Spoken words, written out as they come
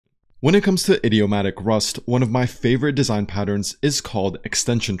When it comes to idiomatic Rust, one of my favorite design patterns is called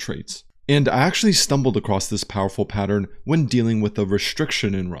extension traits. And I actually stumbled across this powerful pattern when dealing with a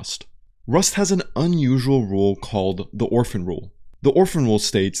restriction in Rust. Rust has an unusual rule called the orphan rule. The orphan rule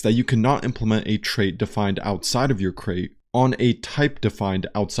states that you cannot implement a trait defined outside of your crate on a type defined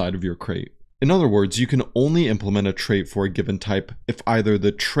outside of your crate. In other words, you can only implement a trait for a given type if either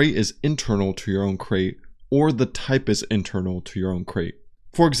the trait is internal to your own crate or the type is internal to your own crate.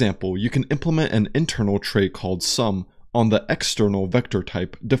 For example, you can implement an internal trait called sum on the external vector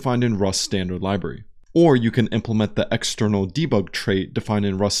type defined in Rust standard library. Or you can implement the external debug trait defined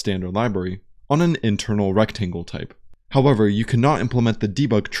in Rust standard library on an internal rectangle type. However, you cannot implement the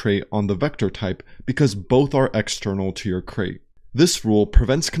debug trait on the vector type because both are external to your crate. This rule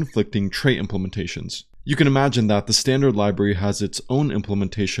prevents conflicting trait implementations. You can imagine that the standard library has its own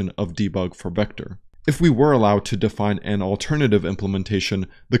implementation of debug for vector. If we were allowed to define an alternative implementation,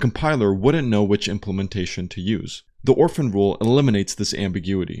 the compiler wouldn't know which implementation to use. The orphan rule eliminates this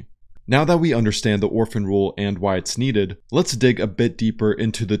ambiguity. Now that we understand the orphan rule and why it's needed, let's dig a bit deeper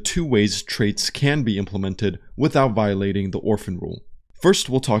into the two ways traits can be implemented without violating the orphan rule. First,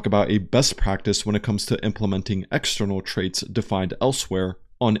 we'll talk about a best practice when it comes to implementing external traits defined elsewhere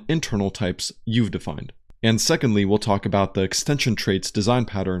on internal types you've defined. And secondly, we'll talk about the extension traits design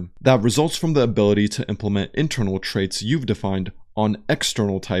pattern that results from the ability to implement internal traits you've defined on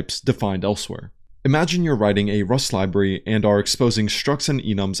external types defined elsewhere. Imagine you're writing a Rust library and are exposing structs and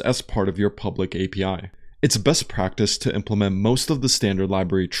enums as part of your public API. It's best practice to implement most of the standard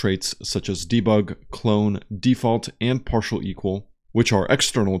library traits such as debug, clone, default, and partial equal, which are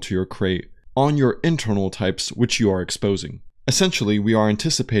external to your crate, on your internal types which you are exposing. Essentially, we are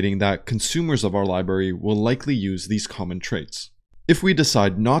anticipating that consumers of our library will likely use these common traits. If we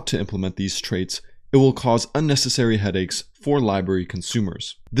decide not to implement these traits, it will cause unnecessary headaches for library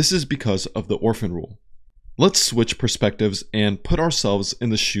consumers. This is because of the orphan rule. Let's switch perspectives and put ourselves in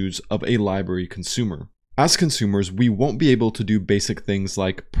the shoes of a library consumer. As consumers, we won't be able to do basic things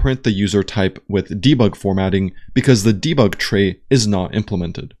like print the user type with debug formatting because the debug trait is not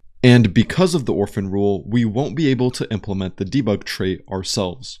implemented. And because of the orphan rule, we won't be able to implement the debug trait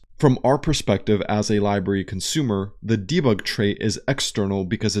ourselves. From our perspective as a library consumer, the debug trait is external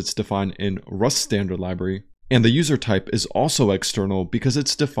because it's defined in Rust standard library, and the user type is also external because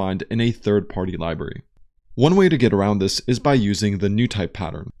it's defined in a third-party library. One way to get around this is by using the new type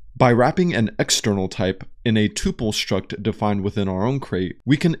pattern. By wrapping an external type in a tuple struct defined within our own crate,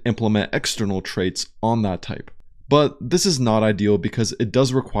 we can implement external traits on that type. But this is not ideal because it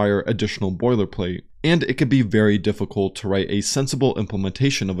does require additional boilerplate, and it can be very difficult to write a sensible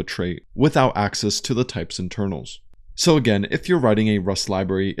implementation of a trait without access to the type's internals. So again, if you're writing a Rust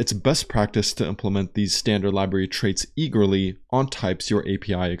library, it's best practice to implement these standard library traits eagerly on types your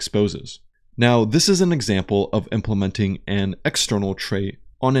API exposes. Now, this is an example of implementing an external trait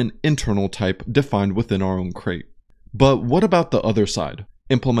on an internal type defined within our own crate. But what about the other side?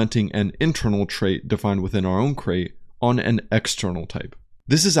 Implementing an internal trait defined within our own crate on an external type.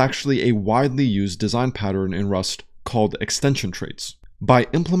 This is actually a widely used design pattern in Rust called extension traits. By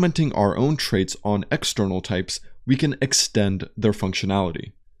implementing our own traits on external types, we can extend their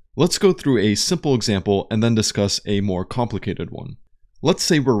functionality. Let's go through a simple example and then discuss a more complicated one. Let's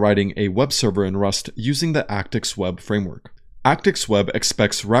say we're writing a web server in Rust using the Actix Web framework. Actix Web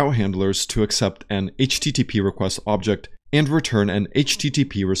expects route handlers to accept an HTTP request object and return an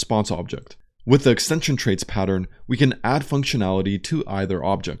HTTP response object. With the extension traits pattern, we can add functionality to either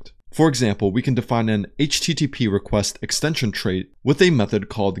object. For example, we can define an HTTP request extension trait with a method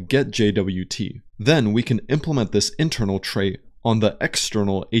called getJWT. Then we can implement this internal trait on the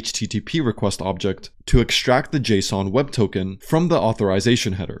external HTTP request object to extract the JSON web token from the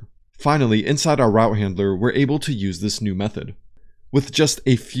authorization header. Finally, inside our route handler, we're able to use this new method. With just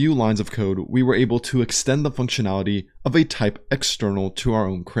a few lines of code, we were able to extend the functionality of a type external to our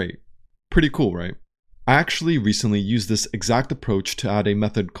own crate. Pretty cool, right? I actually recently used this exact approach to add a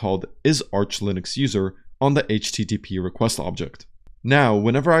method called isArchLinuxUser on the HTTP request object. Now,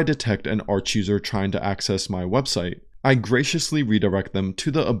 whenever I detect an Arch user trying to access my website, I graciously redirect them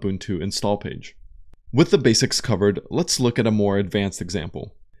to the Ubuntu install page. With the basics covered, let's look at a more advanced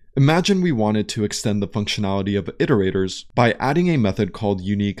example. Imagine we wanted to extend the functionality of iterators by adding a method called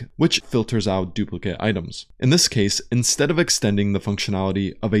unique, which filters out duplicate items. In this case, instead of extending the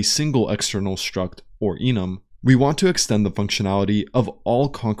functionality of a single external struct or enum, we want to extend the functionality of all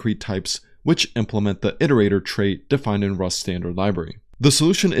concrete types which implement the iterator trait defined in Rust standard library. The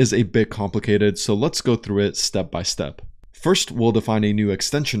solution is a bit complicated, so let's go through it step by step. First, we'll define a new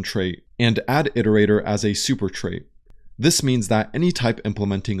extension trait and add iterator as a super trait. This means that any type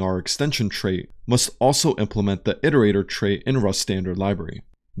implementing our extension trait must also implement the iterator trait in Rust standard library.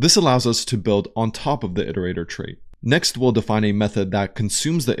 This allows us to build on top of the iterator trait. Next, we'll define a method that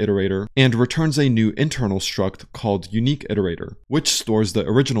consumes the iterator and returns a new internal struct called unique iterator, which stores the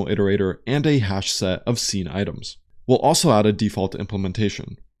original iterator and a hash set of seen items. We'll also add a default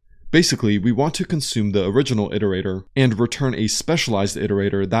implementation. Basically, we want to consume the original iterator and return a specialized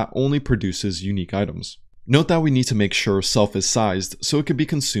iterator that only produces unique items. Note that we need to make sure self is sized so it can be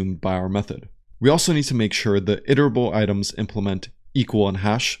consumed by our method. We also need to make sure the iterable items implement equal and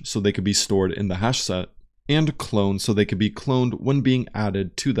hash so they can be stored in the hash set, and clone so they can be cloned when being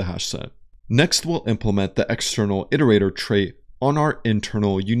added to the hash set. Next, we'll implement the external iterator trait on our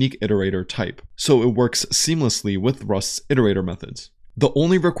internal unique iterator type, so it works seamlessly with Rust's iterator methods. The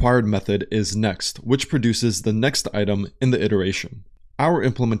only required method is next, which produces the next item in the iteration. Our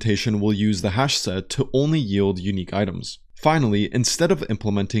implementation will use the hash set to only yield unique items. Finally, instead of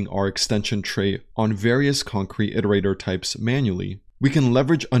implementing our extension trait on various concrete iterator types manually, we can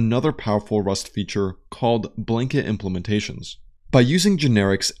leverage another powerful Rust feature called blanket implementations. By using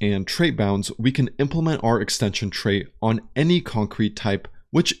generics and trait bounds, we can implement our extension trait on any concrete type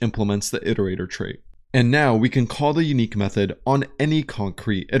which implements the iterator trait. And now we can call the unique method on any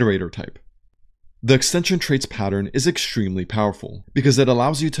concrete iterator type. The extension traits pattern is extremely powerful because it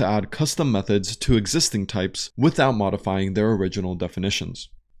allows you to add custom methods to existing types without modifying their original definitions.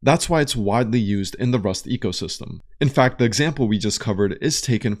 That's why it's widely used in the Rust ecosystem. In fact, the example we just covered is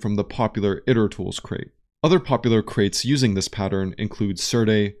taken from the popular itertools crate. Other popular crates using this pattern include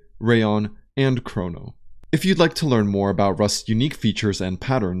Serde, Rayon, and Chrono. If you'd like to learn more about Rust's unique features and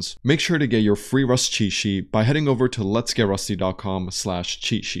patterns, make sure to get your free Rust cheat sheet by heading over to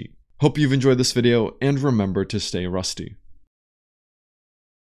letsgetrusty.com/cheat sheet. Hope you've enjoyed this video, and remember to stay rusty.